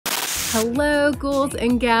Hello, ghouls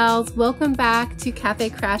and gals. Welcome back to Cafe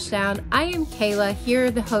Crashdown. I am Kayla,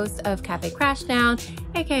 here the host of Cafe Crashdown,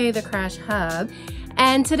 aka the Crash Hub.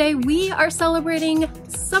 And today we are celebrating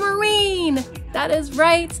Summerween. That is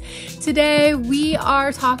right. Today we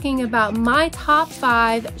are talking about my top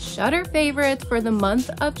 5 Shudder favorites for the month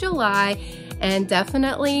of July, and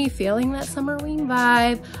definitely feeling that Summerween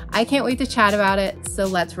vibe. I can't wait to chat about it, so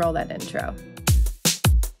let's roll that intro.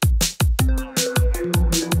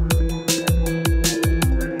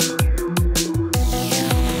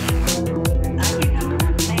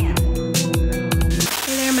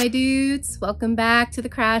 My dudes, welcome back to the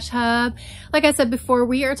Crash Hub. Like I said before,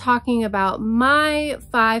 we are talking about my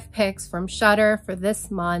 5 picks from Shudder for this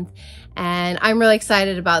month, and I'm really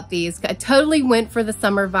excited about these. I totally went for the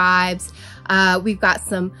summer vibes. We've got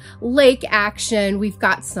some lake action, we've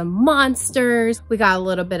got some monsters, we got a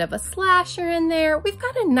little bit of a slasher in there. We've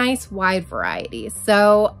got a nice wide variety.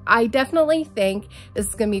 So I definitely think this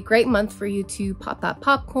is gonna be a great month for you to pop that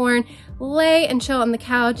popcorn, lay and chill on the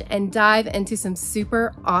couch, and dive into some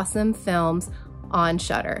super awesome films on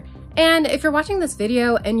Shudder. And if you're watching this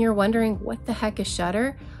video and you're wondering what the heck is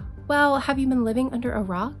Shudder, well, have you been living under a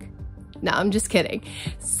rock? No, I'm just kidding.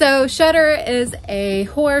 So Shudder is a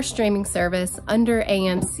horror streaming service under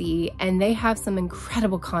AMC, and they have some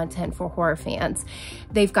incredible content for horror fans.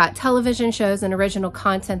 They've got television shows and original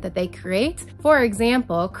content that they create. For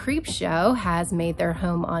example, Creepshow has made their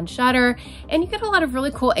home on Shudder, and you get a lot of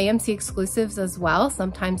really cool AMC exclusives as well.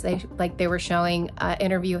 Sometimes they were showing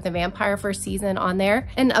Interview with a Vampire first season on there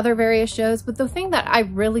and other various shows. But the thing that I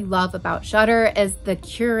really love about Shudder is the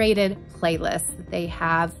curated playlist that they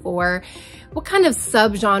have for what kind of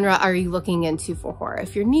subgenre are you looking into for horror.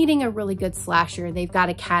 If you're needing a really good slasher, they've got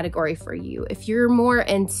a category for you. If you're more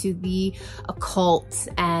into the occult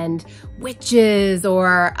and witches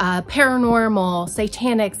or paranormal,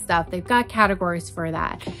 satanic stuff, they've got categories for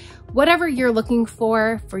that. Whatever you're looking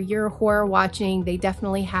for your horror watching, they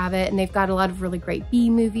definitely have it. And they've got a lot of really great B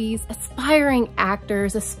movies, aspiring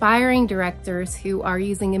actors, aspiring directors who are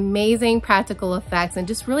using amazing practical effects and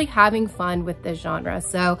just really having fun with this genre.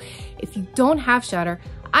 So if you don't have Shudder,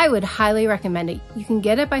 I would highly recommend it. You can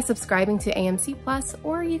get it by subscribing to AMC Plus,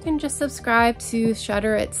 or you can just subscribe to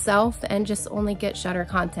Shudder itself and just only get Shudder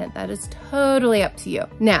content. That is totally up to you.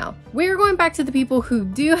 Now, we're going back to the people who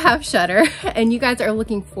do have Shudder, and you guys are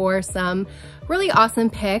looking for some really awesome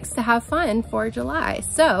picks to have fun for July.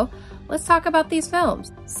 So let's talk about these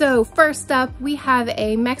films. So first up, we have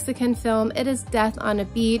a Mexican film. It is Death on a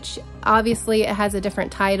Beach. Obviously, it has a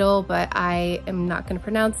different title, but I am not going to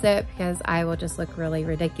pronounce it because I will just look really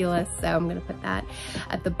ridiculous. So I'm going to put that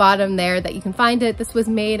at the bottom there that you can find it. This was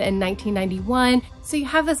made in 1991. So you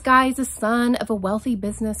have this guy, he's the son of a wealthy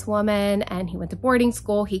businesswoman, and he went to boarding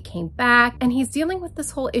school. He came back, and he's dealing with this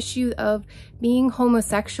whole issue of being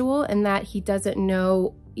homosexual and that he doesn't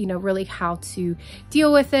know really how to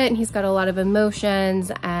deal with it. And he's got a lot of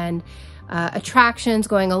emotions and attractions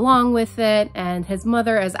going along with it. And his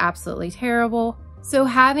mother is absolutely terrible. So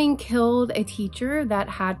having killed a teacher that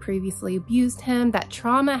had previously abused him, that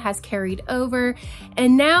trauma has carried over,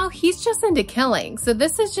 and now he's just into killing. So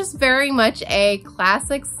this is just very much a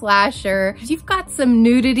classic slasher. You've got some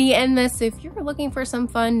nudity in this. So if you're looking for some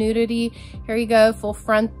fun nudity, here you go, full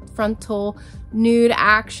frontal nude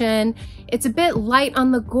action. It's a bit light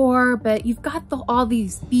on the gore, but you've got all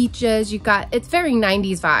these beaches. It's very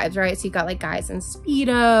 90s vibes, right? So you got like guys in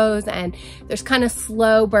Speedos, and there's kind of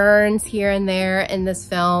slow burns here and there in this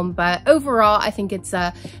film. But overall, I think it's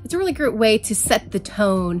a really great way to set the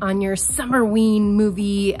tone on your Summerween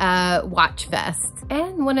movie watch fest.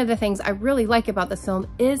 And one of the things I really like about this film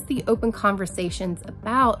is the open conversations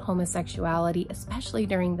about homosexuality, especially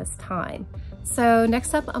during this time. So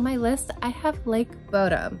next up on my list, I have Lake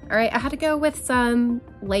Bodom. All right, I had to go with some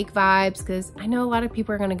lake vibes because I know a lot of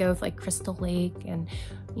people are gonna go with like Crystal Lake and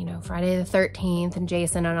Friday the 13th and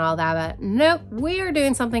Jason and all that, but nope, we are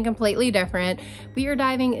doing something completely different. We are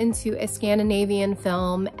diving into a Scandinavian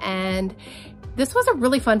film, and this was a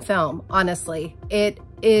really fun film, honestly. It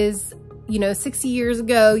is, 60 years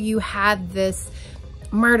ago, you had this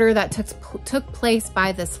murder that took place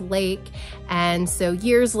by this lake, and so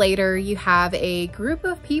years later you have a group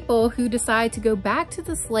of people who decide to go back to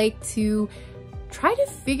this lake to try to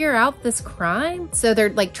figure out this crime. So they're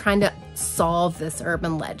like trying to solve this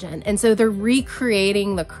urban legend, and so they're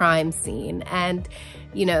recreating the crime scene, and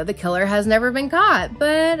the killer has never been caught.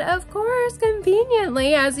 But of course,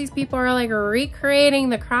 conveniently, as these people are like recreating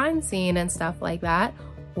the crime scene and stuff like that,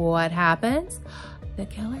 what happens? the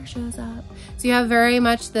killer shows up. So you have very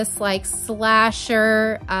much this like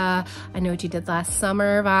slasher, I Know What You Did Last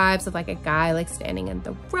Summer vibes of like a guy like standing in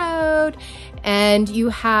the road, and you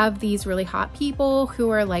have these really hot people who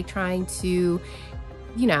are like trying to,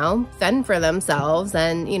 you know, fend for themselves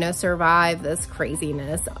and, you know, survive this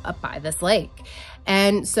craziness up by this lake.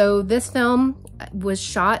 And so this film was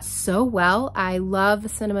shot so well. I love the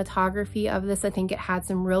cinematography of this. I think it had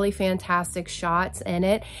some really fantastic shots in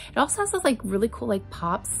it. It also has this like really cool like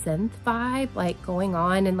pop synth vibe like going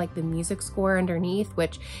on, and like the music score underneath,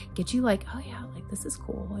 which gets you like, oh yeah, like this is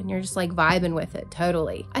cool, and you're just like vibing with it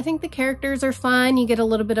totally. I think the characters are fun. You get a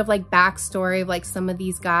little bit of like backstory of like some of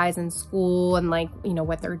these guys in school and like, you know,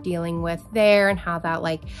 what they're dealing with there and how that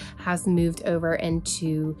like has moved over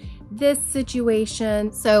into this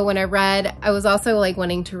situation. So when I was also like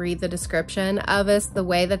wanting to read the description of this. The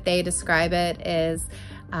way that they describe it is,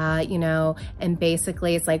 you know, and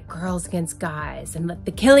basically it's like girls against guys and let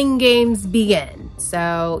the killing games begin.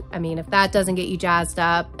 So, I mean, if that doesn't get you jazzed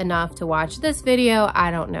up enough to watch this video, I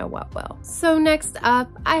don't know what will. So next up,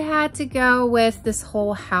 I had to go with this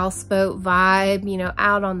whole houseboat vibe, you know,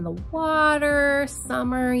 out on the water,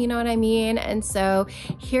 summer, you know what I mean? And so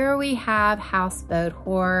here we have houseboat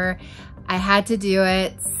horror. I had to do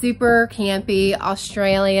it. Super campy,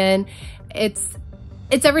 Australian. It's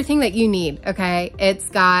everything that you need, okay? It's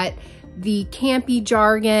got the campy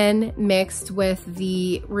jargon mixed with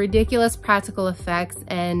the ridiculous practical effects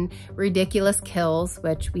and ridiculous kills,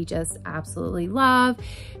 which we just absolutely love.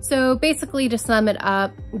 So basically, to sum it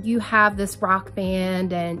up, you have this rock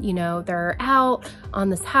band and, you know, they're out on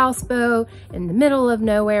this houseboat in the middle of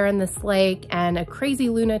nowhere in this lake, and a crazy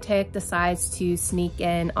lunatic decides to sneak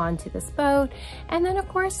in onto this boat. And then of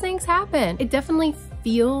course things happen. It definitely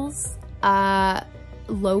feels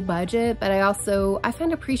low budget, but I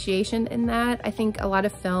find appreciation in that. I think a lot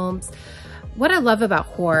of films, what I love about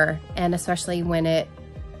horror, and especially when it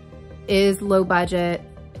is low budget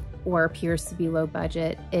or appears to be low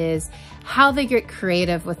budget, is how they get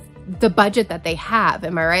creative with the budget that they have.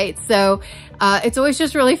 Am I right? So it's always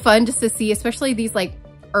just really fun just to see, especially these like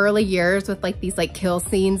early years with like these like kill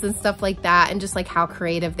scenes and stuff like that, and just like how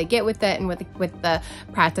creative they get with it and with the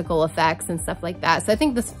practical effects and stuff like that. So I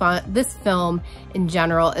think this film in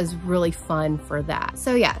general is really fun for that.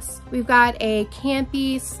 So yes, we've got a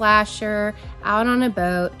campy slasher out on a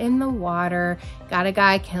boat in the water, got a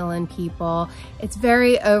guy killing people. It's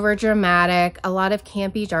very over dramatic, a lot of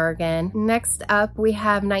campy jargon. Next up, we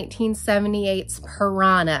have 1978's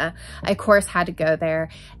Piranha. I of course had to go there,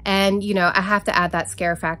 and you know, I have to add that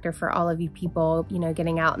scare factor for all of you people, you know,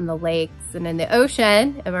 getting out in the lakes and in the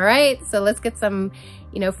ocean. Am I right? So let's get some,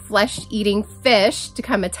 you know, flesh-eating fish to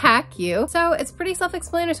come attack you. So it's pretty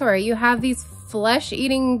self-explanatory. You have these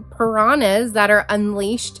flesh-eating piranhas that are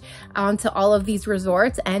unleashed onto all of these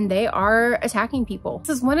resorts, and they are attacking people.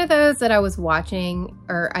 This is one of those that I was watching,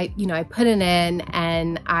 or I put it in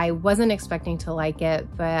and I wasn't expecting to like it,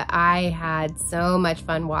 but I had so much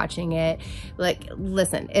fun watching it. Like,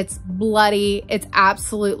 listen, it's bloody, it's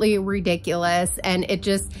absolutely ridiculous, and it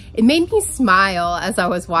made me smile as I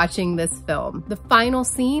was watching this film. The final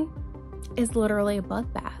scene is literally a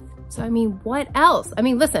bloodbath. So, I mean, what else? I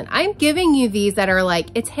mean, listen, I'm giving you these that are like,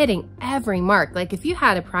 it's hitting every mark. Like, if you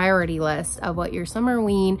had a priority list of what your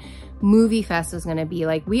Summerween movie fest was gonna be,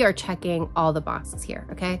 like, we are checking all the boxes here,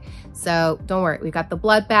 okay? So don't worry, we've got the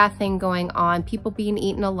bloodbath thing going on, people being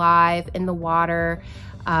eaten alive in the water,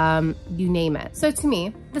 you name it. So to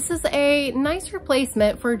me, this is a nice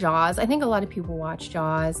replacement for Jaws. I think a lot of people watch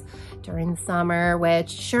Jaws during the summer, which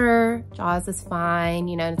sure, Jaws is fine,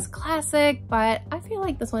 you know, it's classic, but I feel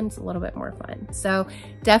like this one's a little bit more fun. So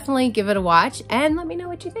definitely give it a watch and let me know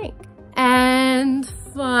what you think. And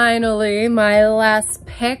finally, my last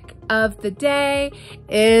pick of the day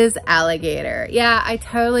is Alligator. Yeah, I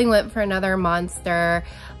totally went for another monster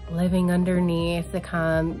living underneath to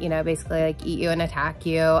come, you know, basically like eat you and attack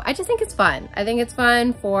you. I just think it's fun. I think it's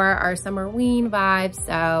fun for our Summerween vibes,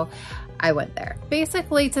 so I went there.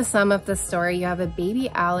 Basically, to sum up the story, you have a baby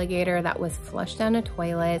alligator that was flushed down a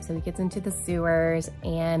toilet, so he gets into the sewers,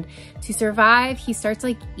 and to survive, he starts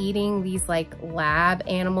like eating these like lab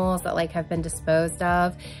animals that like have been disposed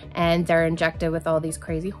of, and they're injected with all these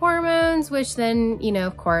crazy hormones, which then, you know,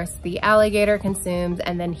 of course, the alligator consumes,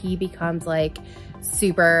 and then he becomes like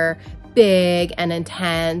super big and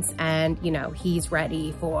intense, and you know, he's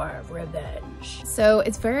ready for revenge. So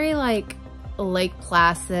it's very like Lake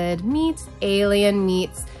Placid meets Alien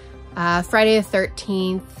meets Friday the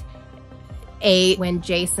 13th 8 when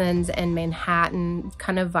Jason's in Manhattan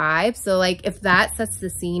kind of vibe. So like if that sets the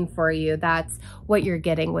scene for you, that's what you're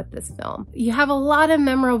getting with this film. You have a lot of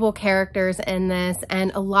memorable characters in this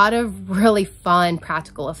and a lot of really fun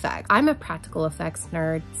practical effects. I'm a practical effects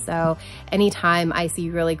nerd, so anytime I see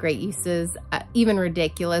really great uses, even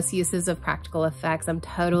ridiculous uses of practical effects, I'm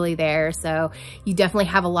totally there. So you definitely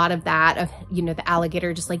have a lot of that, of, you know, the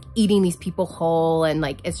alligator just like eating these people whole, and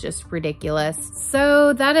like it's just ridiculous.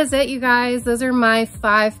 So that is it, you guys. Those are my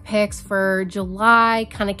 5 picks for July,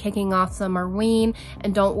 kind of kicking off Summerween.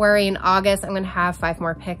 And don't worry, in August I'm gonna have 5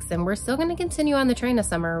 more picks, and we're still gonna continue on the train of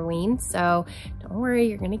Summerween. So don't worry,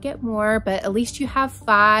 you're gonna get more, but at least you have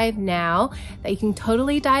 5 now that you can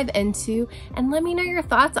totally dive into. And let me know your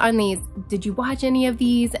thoughts on these. Did you watch any of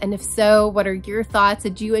these? And if so, what are your thoughts?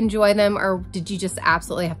 Did you enjoy them, or did you just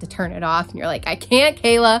absolutely have to turn it off and you're like, I can't,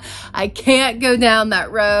 Kayla, I can't go down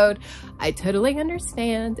that road? I totally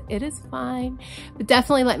understand. It is fine. But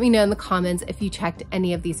definitely let me know in the comments if you checked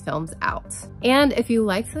any of these films out. And if you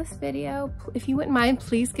liked this video, if you wouldn't mind,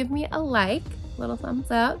 please give me a like, little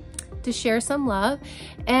thumbs up, to share some love.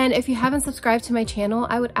 And if you haven't subscribed to my channel,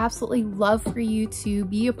 I would absolutely love for you to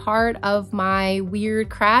be a part of my weird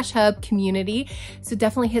Crash Hub community. So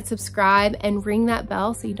definitely hit subscribe and ring that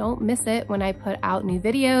bell so you don't miss it when I put out new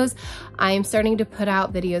videos. I am starting to put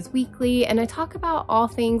out videos weekly, and I talk about all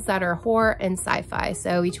things that are horror and sci-fi.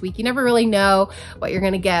 So each week you never really know what you're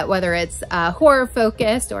gonna get, whether it's horror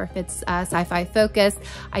focused or if it's sci-fi focused.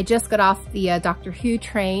 I just got off the Doctor Who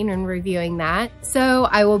train and reviewing that. So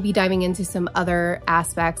I will be diving into some other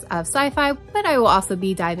aspects of sci-fi, but I will also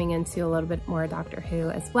be diving into a little bit more Doctor Who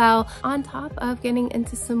as well, on top of getting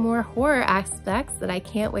into some more horror aspects that I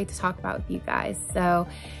can't wait to talk about with you guys. So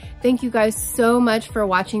thank you guys so much for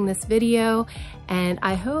watching this video, and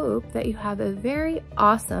I hope that you have a very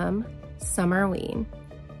awesome Summerween.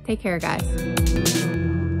 Take care, guys.